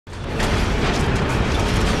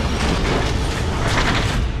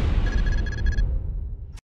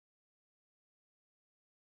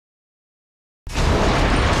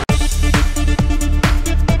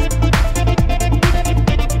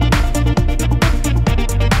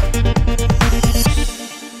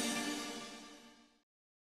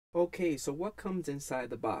Okay, so what comes inside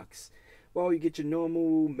the box? Well, you get your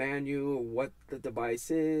normal manual of what the device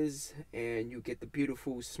is, and you get the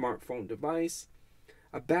beautiful smartphone device,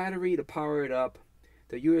 a battery to power it up,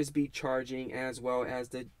 the USB charging, as well as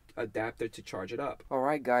the adapter to charge it up.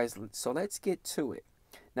 Alright guys, so let's get to it.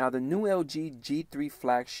 Now the new LG G3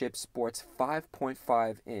 flagship sports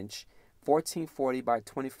 5.5 inch 1440 by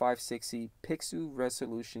 2560 pixel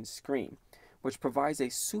resolution screen, which provides a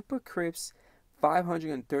super crisp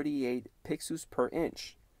 538 pixels per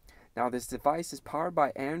inch. Now this device is powered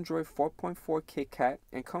by Android 4.4 KitKat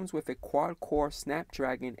and comes with a quad-core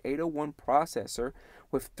Snapdragon 801 processor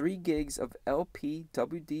with 3 gigs of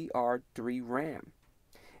LPWDR3 RAM.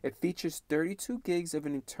 It features 32 gigs of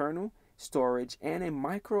an internal storage and a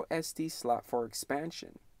micro SD slot for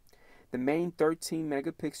expansion. The main 13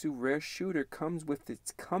 megapixel rear shooter comes with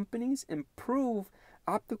its company's improved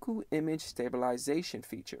optical image stabilization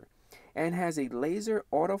feature and has a laser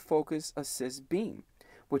autofocus assist beam,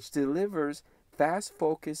 which delivers fast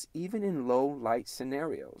focus even in low light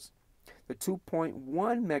scenarios. The 2.1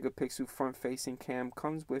 megapixel front-facing cam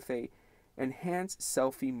comes with a enhanced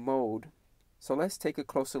selfie mode. So let's take a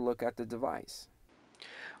closer look at the device.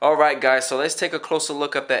 Alright guys, so let's take a closer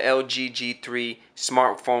look at the LG G3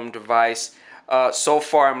 smartphone device. So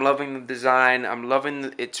far I'm loving the design. I'm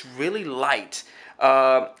loving it's really light.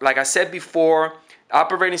 Like I said before,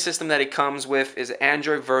 operating system that it comes with is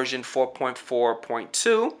Android version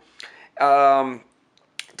 4.4.2.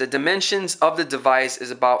 The dimensions of the device is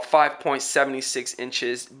about 5.76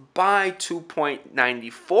 inches by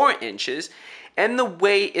 2.94 inches, and the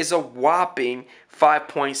weight is a whopping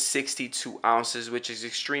 5.62 ounces, which is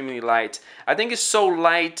extremely light. I think it's so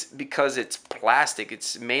light because it's plastic.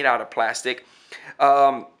 It's made out of plastic.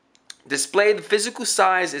 Display, the physical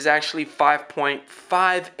size is actually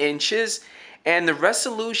 5.5 inches, and the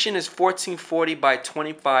resolution is 1440 by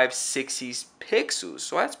 2560 pixels,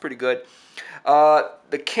 so that's pretty good.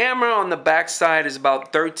 The camera on the back side is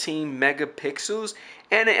about 13 megapixels,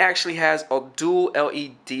 and it actually has a dual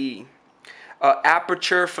LED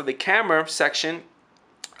aperture for the camera section,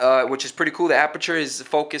 which is pretty cool. The aperture is a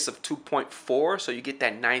focus of 2.4, so you get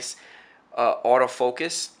that nice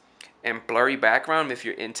autofocus and blurry background if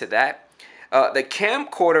you're into that. The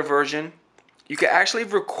camcorder version, you can actually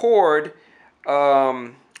record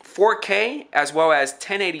 4K as well as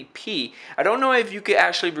 1080p. I don't know if you could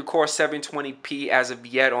actually record 720p as of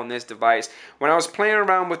yet on this device. When I was playing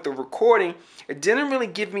around with the recording, it didn't really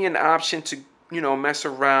give me an option to, mess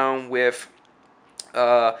around with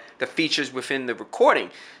the features within the recording.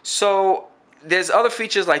 So there's other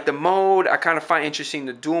features like the mode. I kind of find interesting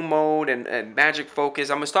the dual mode and magic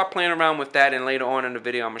focus. I'm gonna start playing around with that, and later on in the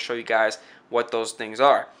video I'm gonna show you guys what those things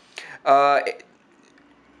are.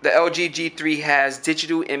 The LG G3 has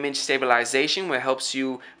digital image stabilization, which helps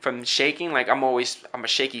you from shaking. Like I'm a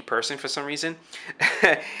shaky person for some reason.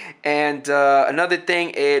 And another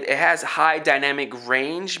thing, it has high dynamic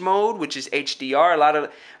range mode, which is HDR. A lot of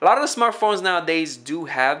the smartphones nowadays do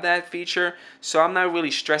have that feature, so I'm not really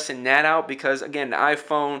stressing that out because again, the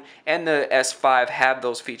iPhone and the S5 have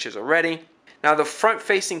those features already. Now the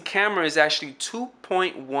front-facing camera is actually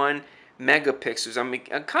 2.1 megapixels. I'm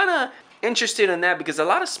kind of interested in that because a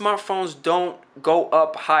lot of smartphones don't go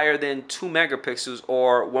up higher than 2 megapixels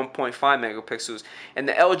or 1.5 megapixels, and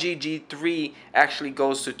the LG G3 actually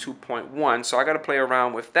goes to 2.1, so I got to play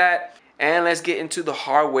around with that. And let's get into the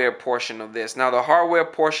hardware portion of this. Now the hardware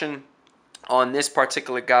portion on this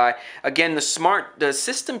particular guy, again, the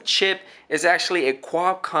system chip is actually a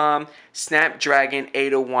Qualcomm Snapdragon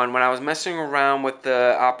 801. When I was messing around with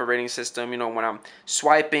the operating system, when I'm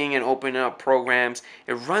swiping and opening up programs,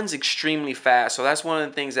 it runs extremely fast. So that's one of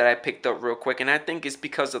the things that I picked up real quick, and I think it's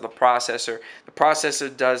because of the processor. The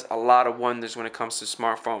processor does a lot of wonders when it comes to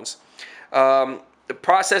smartphones. The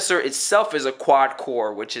processor itself is a quad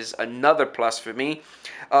core, which is another plus for me.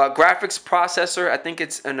 Graphics processor, I think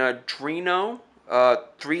it's an Adreno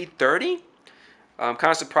 330. I'm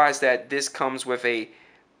kind of surprised that this comes with a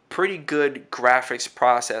pretty good graphics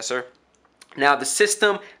processor. Now the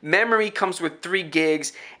system memory comes with 3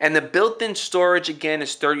 gigs, and the built-in storage again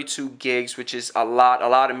is 32 gigs, which is a lot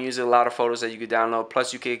of music, a lot of photos that you could download.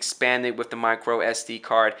 Plus you can expand it with the micro SD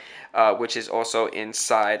card, which is also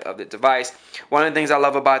inside of the device. One of the things I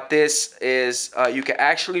love about this is you can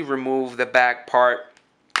actually remove the back part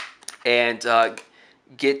and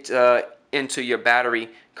get into your battery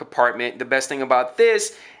compartment. The best thing about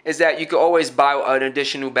this is that you can always buy an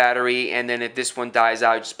additional battery, and then if this one dies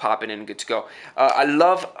out, you just pop it in and good to go. I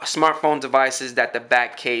love smartphone devices that the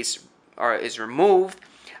back case is removed.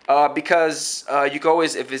 because you can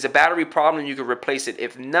always, if it's a battery problem, you can replace it.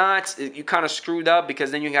 If not, you kind of screwed up,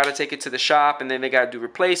 because then you got to take it to the shop, and then they got to do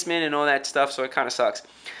replacement and all that stuff, so it kind of sucks.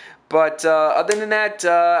 But other than that,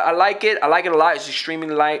 I like it. I like it a lot. It's extremely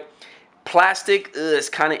light. Plastic is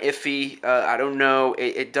kind of iffy. I don't know.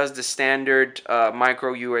 It does the standard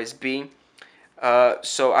micro USB.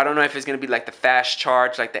 So I don't know if it's going to be like the fast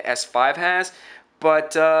charge like the S5 has.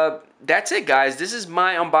 But that's it, guys. This is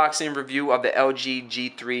my unboxing review of the LG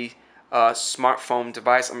G3 smartphone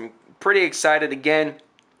device. I'm pretty excited again.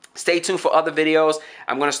 Stay tuned for other videos.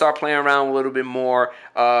 I'm going to start playing around a little bit more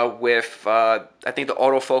with, I think, the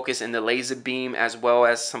autofocus and the laser beam, as well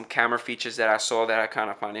as some camera features that I saw that I kind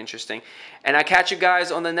of find interesting. And I catch you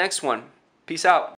guys on the next one. Peace out.